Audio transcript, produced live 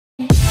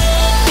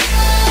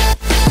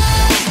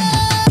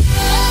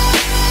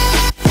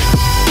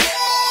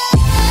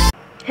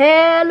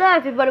Hello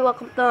everybody,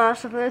 welcome to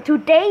us.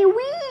 Today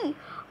we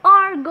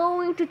are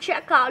going to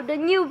check out the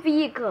new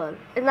vehicle.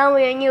 It's not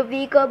really a new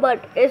vehicle,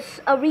 but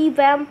it's a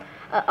revamp,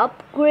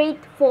 upgrade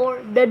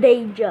for the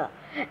Deja.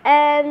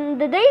 And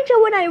the Deja,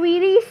 when I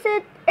release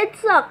it, it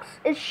sucks.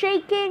 It's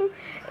shaking.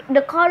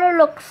 The color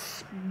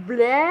looks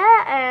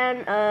bleh,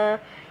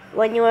 and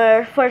when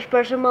you're first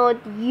person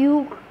mode,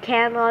 you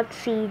cannot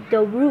see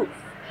the roof.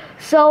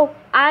 So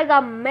I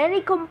got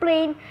many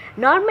complaints.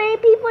 Not many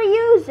people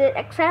use it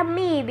except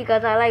me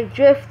because I like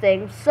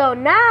drifting. So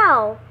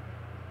now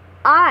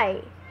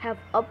I have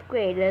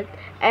upgraded.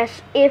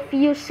 As if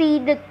you see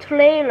the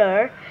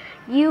trailer,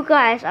 you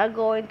guys are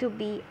going to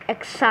be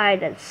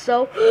excited.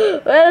 So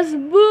let's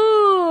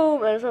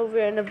boom. And so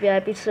we're in the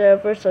VIP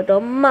server, so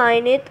don't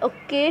mind it,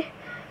 okay?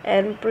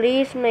 And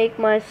please make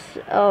my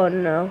oh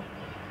no,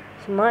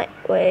 it's my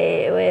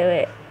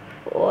wait.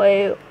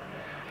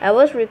 I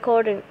was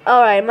recording.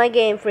 Alright, my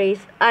game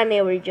freeze. I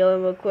never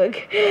join real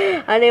quick.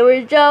 I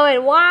never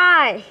join.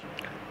 Why?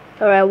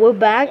 Alright, we're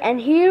back. And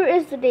here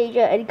is the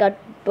Deja. It got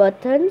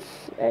buttons.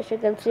 As you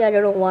can see, I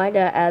don't know why they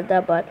add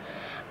that, but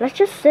let's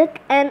just sit.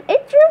 And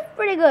it drifts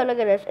pretty good. Look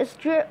at this.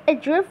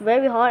 It drifts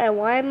very hard. And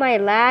why am I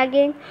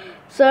lagging?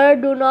 Sir,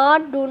 do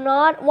not.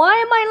 Why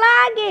am I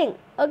lagging?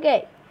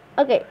 Okay.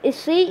 You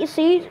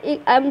see,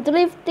 I'm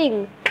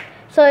drifting.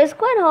 So it's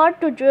quite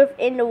hard to drift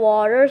in the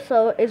water.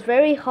 So it's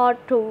very hard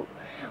to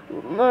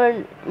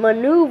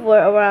maneuver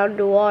around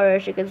the water.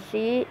 As you can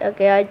see,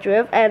 okay, I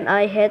drift and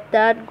I hit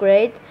that.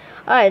 Great.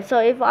 Alright, so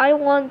if I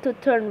want to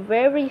turn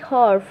very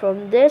hard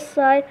from this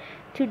side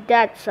to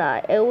that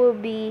side, it will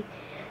be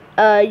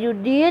you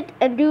did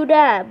and do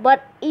that,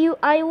 but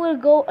I will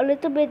go a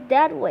little bit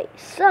that way.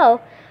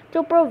 So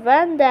to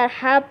prevent that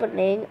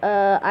happening,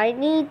 I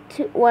need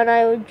to, when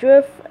I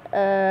drift,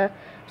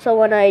 so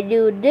when I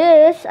do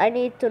this, I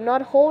need to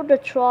not hold the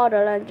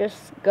throttle and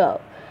just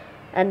go,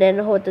 and then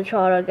hold the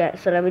throttle again.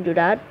 So let me do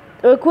that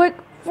real quick.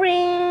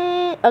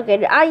 Free.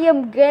 Okay, I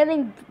am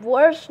getting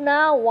worse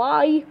now.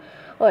 Why?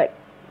 Wait.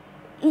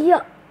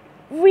 Yeah.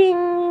 Ring.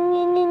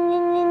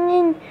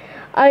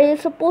 I am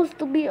supposed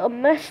to be a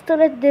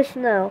master at this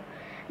now.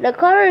 The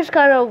color is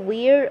kind of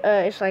weird.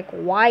 It's like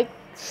white,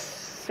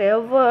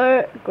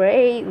 silver,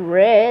 gray,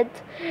 red.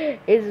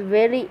 It's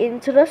very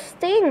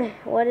interesting.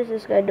 What is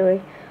this guy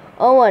doing?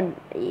 Oh, and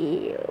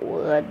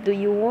what do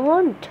you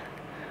want?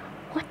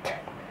 What?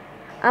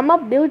 I'ma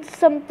build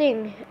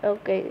something.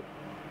 Okay,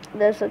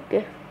 that's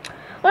okay.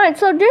 Alright,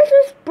 so this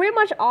is pretty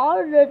much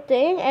all the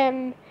thing,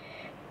 and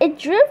it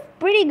drifts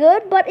pretty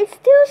good, but it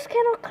still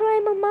cannot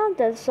climb a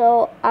mountain.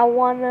 So I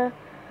wanna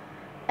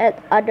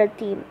add other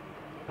team.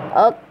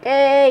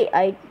 Okay,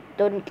 I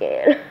don't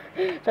care.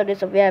 So this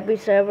is a VIP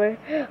server.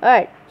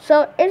 Alright,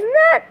 so it's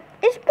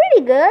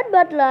pretty good,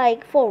 but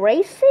like for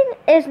racing,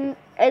 it's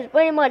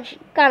pretty much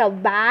kind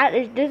of bad.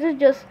 This is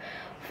just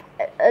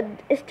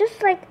it's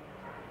just like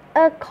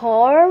a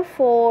car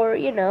for,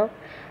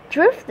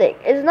 drifting.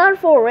 It's not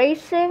for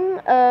racing.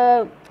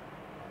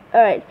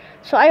 Alright,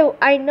 so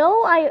I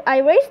know I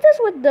raced this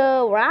with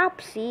the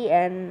Rapsy,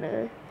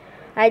 and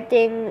I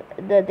think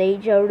the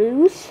Deja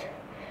lose.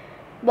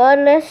 But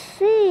let's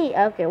see.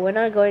 Okay, we're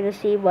not going to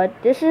see, but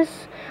this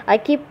is, I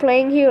keep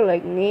playing here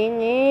like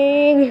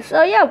ning.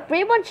 So yeah,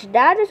 pretty much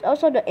that is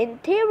also the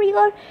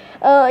interior.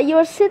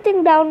 You're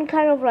sitting down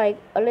kind of like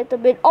a little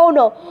bit. Oh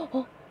no.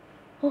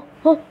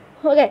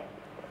 Okay.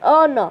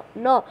 Oh no,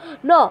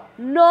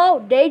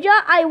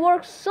 Deja, I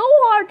worked so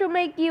hard to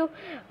make you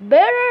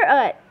better.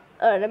 Alright,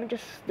 let me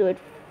just do it.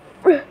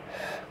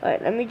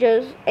 Alright, let me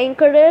just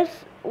anchor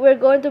this. We're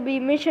going to be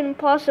Mission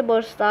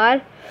Impossible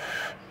style.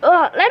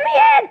 Let me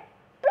in,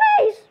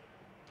 please.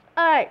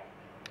 Alright,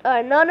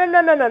 no.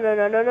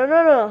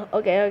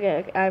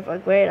 Okay. I have a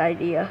great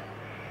idea.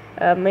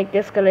 Make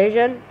this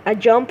collision. I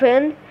jump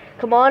in.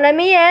 Come on, let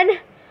me in.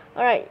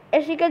 Alright,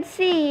 as you can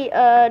see,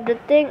 the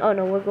thing. Oh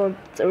no, we're going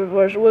to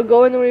reverse. We're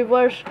going to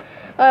reverse.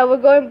 We're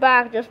going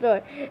back. Just do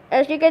it.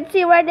 As you can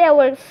see right there,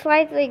 we're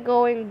slightly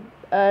going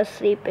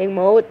sleeping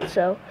mode.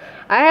 So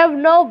I have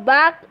no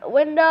back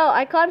window.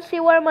 I can't see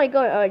where am I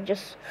going.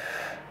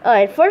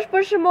 Alright, first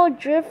person mode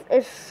drift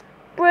is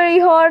pretty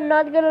hard.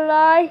 Not gonna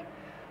lie.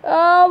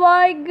 Oh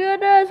my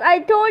goodness! I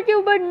told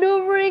you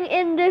maneuvering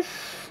in this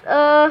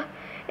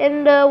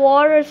in the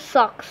water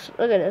sucks.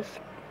 Look at this.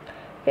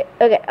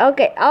 Okay.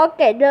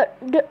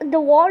 The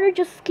water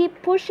just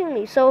keep pushing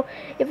me. So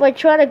if I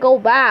try to go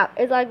back,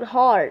 it's like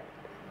hard.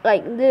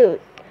 Like, dude.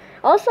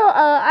 Also,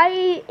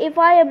 if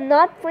I am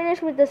not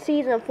finished with the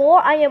season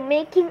 4, I am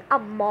making a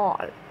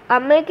mall.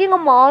 I'm making a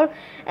mall,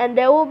 and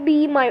there will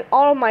be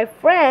all my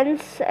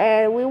friends,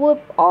 and we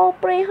will all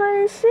play hide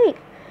and seek.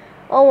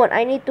 Oh, and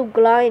I need to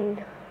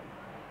grind.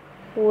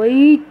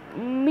 Wait,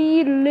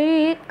 me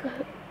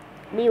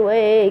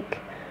wake.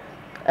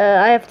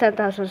 I have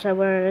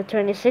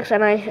 10,726,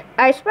 and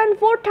I spent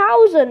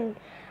 4,000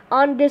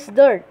 on this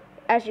dirt,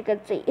 as you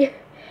can see.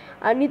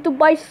 I need to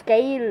buy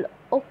scale.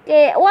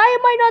 Okay, why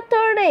am I not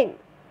turning?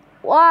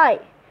 Why?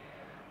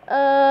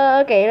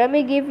 Okay, let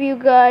me give you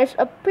guys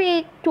a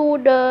peek to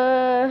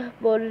the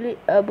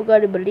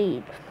bugatti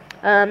bolide.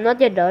 I'm not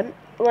yet done.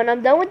 When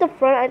I'm done with the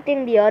front, I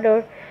think the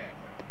other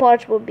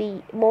parts will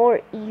be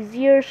more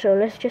easier. So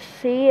let's just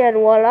see, and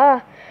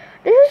voila.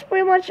 This is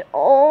pretty much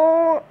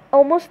all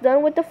almost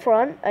done with the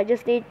front. I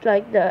just need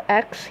like the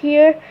X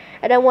here,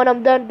 and then when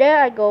I'm done there,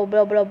 I go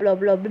blah blah blah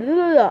blah blah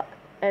blah,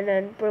 and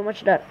then pretty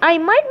much done. I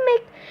might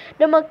make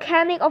the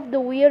mechanic of the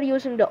wheel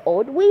using the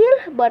old wheel,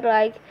 but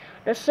like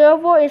the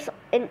servo is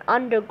in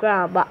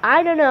underground, but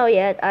I don't know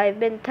yet. I've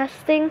been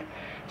testing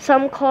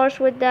some cars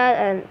with that,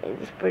 and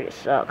it pretty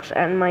sucks,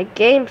 and my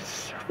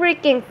game's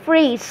freaking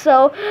freeze.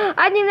 So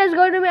I think that's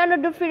going to be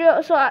another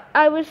video, so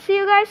I will see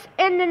you guys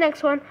in the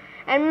next one.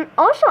 And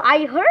also,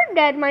 I heard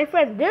that my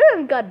friend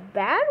Dylan got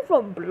banned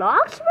from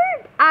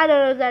Bloxburg. I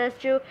don't know if that is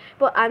true,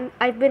 but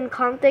I've been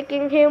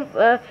contacting him.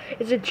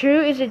 Is it true?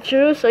 Is it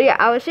true? So yeah,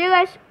 I will see you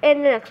guys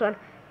in the next one.